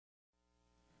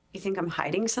you think I'm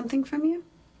hiding something from you?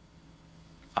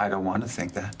 I don't want to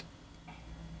think that.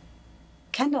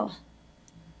 Kendall.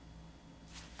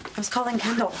 I was calling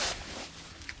Kendall.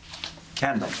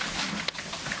 Kendall.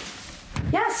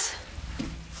 Yes.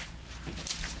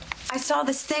 I saw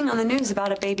this thing on the news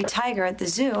about a baby tiger at the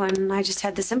zoo, and I just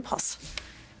had this impulse.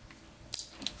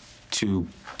 To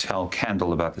tell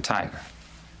Kendall about the tiger?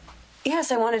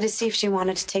 Yes, I wanted to see if she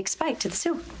wanted to take Spike to the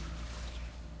zoo.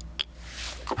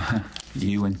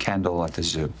 You and Kendall at the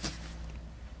zoo.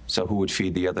 So who would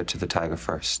feed the other to the tiger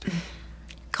first?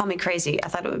 Call me crazy. I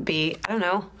thought it would be, I don't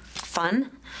know, fun.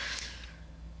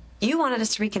 You wanted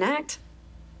us to reconnect.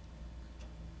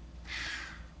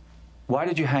 Why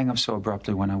did you hang up so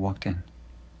abruptly when I walked in?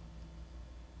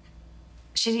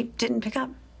 She didn't pick up.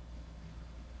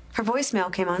 Her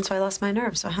voicemail came on, so I lost my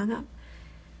nerve, so I hung up.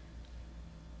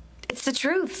 It's the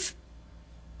truth.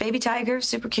 Baby tiger,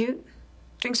 super cute.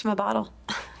 Drinks from a bottle.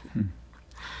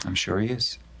 I'm sure he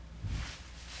is.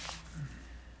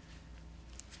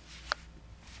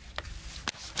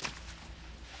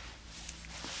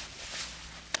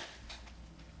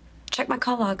 Check my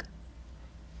call log.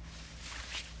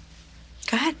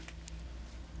 Go ahead.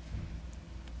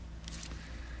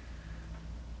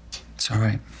 It's all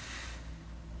right.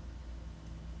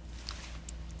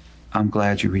 I'm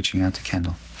glad you're reaching out to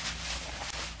Kendall.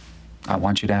 I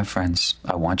want you to have friends.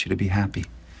 I want you to be happy.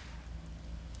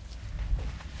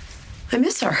 I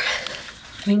miss her.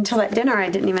 I mean, until that dinner, I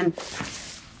didn't even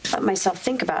let myself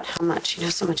think about how much,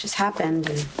 so much has happened.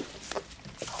 And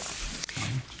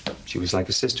She was like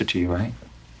a sister to you, right?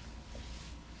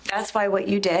 that's why what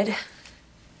you did,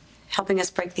 helping us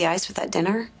break the ice with that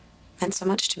dinner, meant so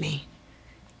much to me.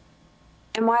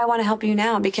 And why I want to help you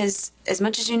now, because as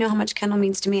much as you know how much Kendall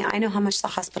means to me, I know how much the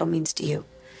hospital means to you.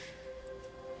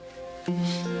 In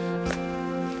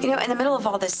the middle of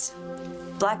all this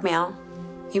blackmail,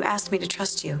 you asked me to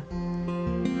trust you.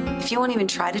 If you won't even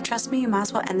try to trust me, you might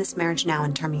as well end this marriage now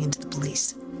and turn me into the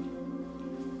police.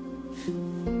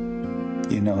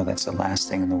 You know that's the last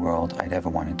thing in the world I'd ever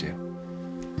want to do.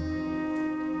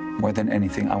 More than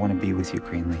anything, I want to be with you,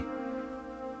 Greenlee.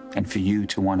 And for you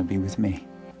to want to be with me.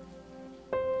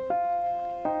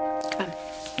 Come on.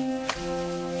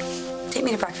 Take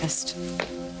me to breakfast.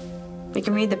 We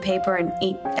can read the paper and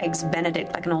eat Eggs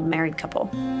Benedict like an old married couple.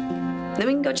 Then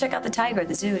we can go check out the tiger at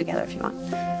the zoo together if you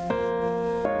want.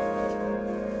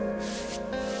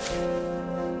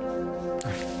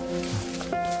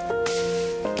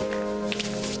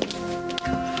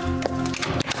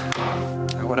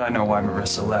 How would I know why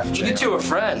Marissa left? You two are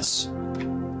friends,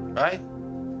 right?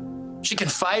 She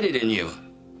confided in you.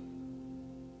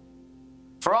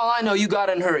 For all I know, you got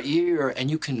in her ear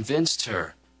and you convinced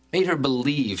her, made her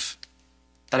believe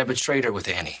that I betrayed her with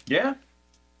Annie. Yeah?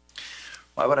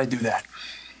 Why would I do that?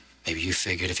 Maybe you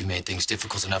figured if you made things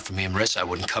difficult enough for me and Marissa, I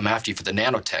wouldn't come after you for the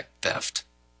nanotech theft.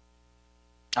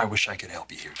 I wish I could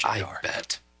help you here, JR. I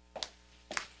bet.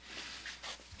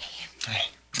 Hey.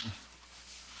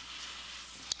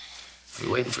 I'll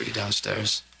be waiting for you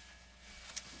downstairs.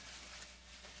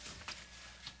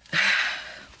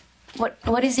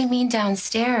 What does he mean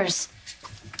downstairs?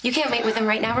 You can't wait with him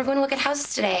right now. We're going to look at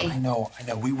houses today. I know.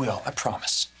 We will. I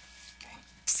promise.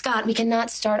 Scott, we cannot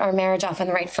start our marriage off on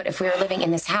the right foot if we are living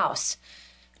in this house.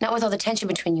 Not with all the tension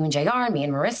between you and JR and me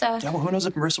and Marissa. Yeah, well, who knows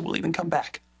if Marissa will even come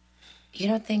back? You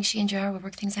don't think she and JR will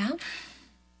work things out?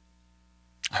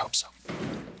 I hope so.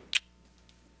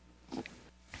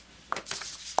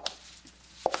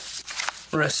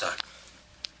 Marissa.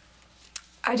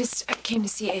 I came to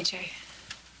see AJ.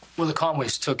 Well, the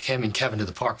Conways took him and Kevin to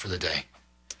the park for the day.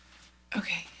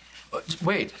 Okay.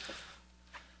 Wait.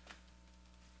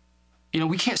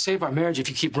 We can't save our marriage if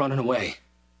you keep running away.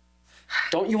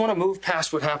 Don't you want to move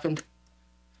past what happened?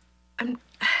 I'm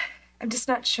just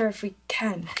not sure if we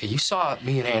can. Okay, you saw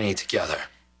me and Annie together.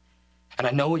 And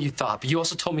I know what you thought, but you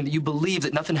also told me that you believed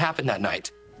that nothing happened that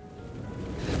night.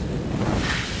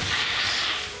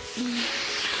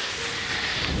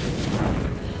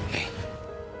 Hey.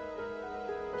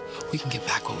 We can get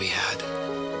back what we had.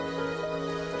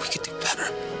 We could do better.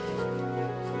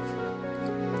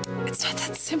 It's not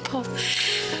that simple.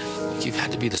 You've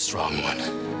had to be the strong one.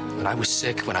 When I was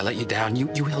sick, when I let you down, you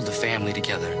held the family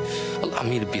together. Allow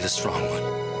me to be the strong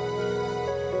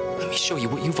one. Let me show you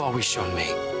what you've always shown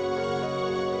me.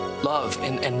 Love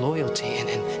and loyalty and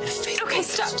faithfulness. Okay,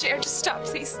 stop, JR. Just stop,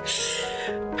 please.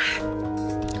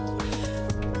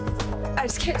 I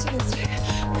just can't do this.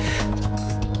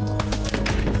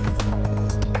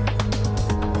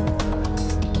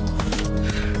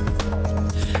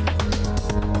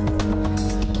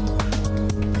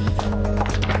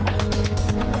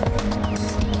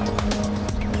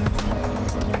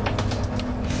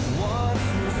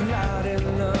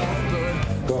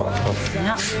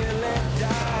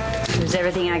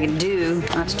 everything I could do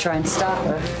not to try and stop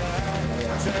her.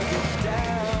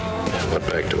 Went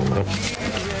back to him, huh?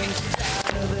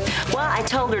 Well, I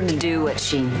told her to do what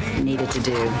she needed to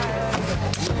do.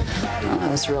 Well, I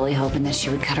was really hoping that she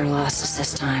would cut her losses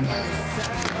this time.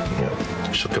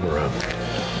 Yeah, she'll come around.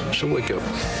 She'll wake up.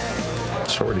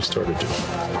 It's already started to.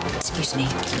 Excuse me.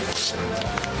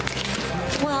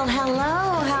 Well,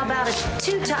 hello. How about a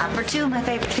two-top for two of my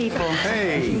favorite people?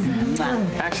 Hey.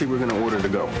 Actually, we're gonna order to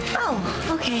go. Oh,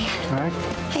 okay. All right.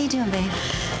 How you doing, babe?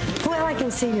 Well, I can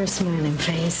see your smiling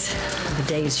face. The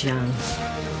day's young.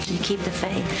 You keep the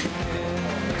faith.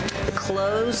 The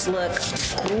clothes look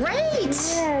great.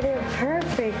 Yeah, they're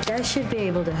perfect. I should be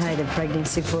able to hide a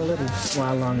pregnancy for a little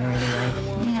while longer anyway.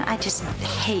 Yeah, I just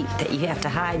hate that you have to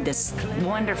hide this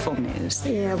wonderful news.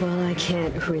 Yeah, well, I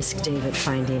can't risk David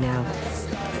finding out.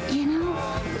 You know,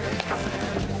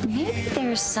 maybe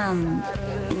there's some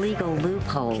legal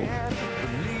loophole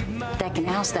that can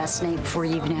oust that snake before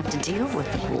you even have to deal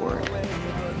with the board.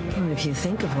 Well, if you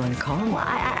think of one, call me. Well,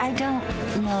 I don't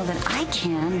know that I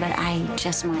can, but I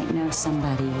just might know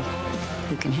somebody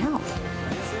who can help.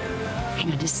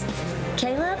 Hang on, just...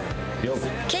 Caleb? Yo.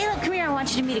 Caleb, come here. I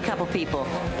want you to meet a couple people.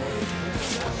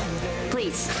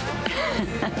 Please.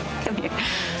 Come here.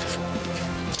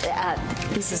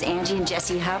 This is Angie and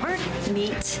Jesse Hubbard.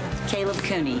 Meet Caleb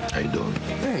Cooney. How you doing?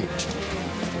 Hey.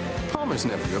 Palmer's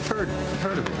nephew. I've heard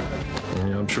of him.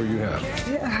 Yeah, I'm sure you have.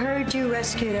 I heard you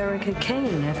rescued Erica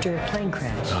Kane after a plane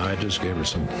crash. I just gave her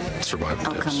some survival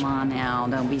Oh, tips. come on now.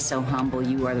 Don't be so humble.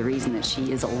 You are the reason that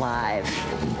she is alive.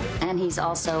 And he's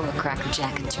also a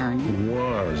crackerjack attorney.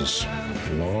 Was.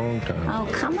 Long time.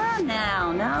 Oh, come on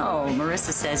now. No.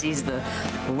 Marissa says he's the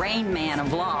Rain Man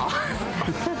of law.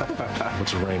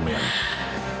 What's a Rain Man?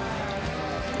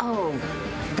 Oh,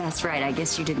 that's right. I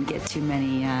guess you didn't get too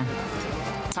many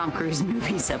Tom Cruise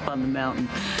movies up on the mountain.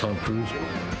 Tom Cruise?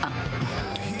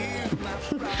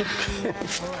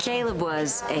 Caleb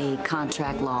was a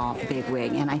contract law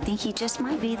bigwig, and I think he just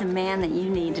might be the man that you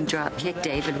need to drop kick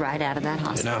David right out of that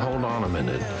hospital. Now, hold on a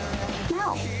minute.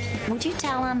 No. Would you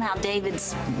tell him how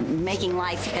David's making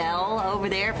life hell over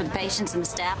there for the patients and the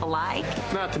staff alike?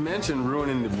 Not to mention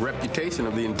ruining the reputation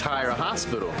of the entire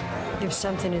hospital. If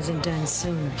something isn't done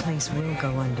soon, the place will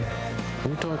go under.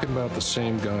 We're talking about the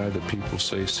same guy that people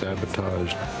say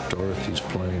sabotaged Dorothy's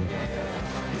plane.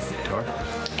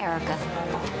 Erica.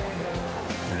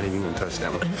 Not even gonna touch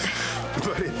that one.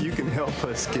 But if you can help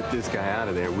us get this guy out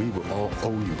of there, we will all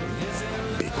owe you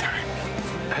big time.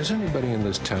 Has anybody in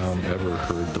this town ever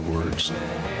heard the words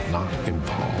 "not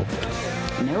involved"?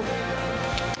 Nope.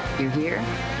 You're here.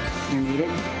 You're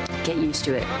needed. Get used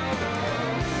to it.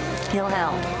 He'll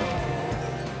help.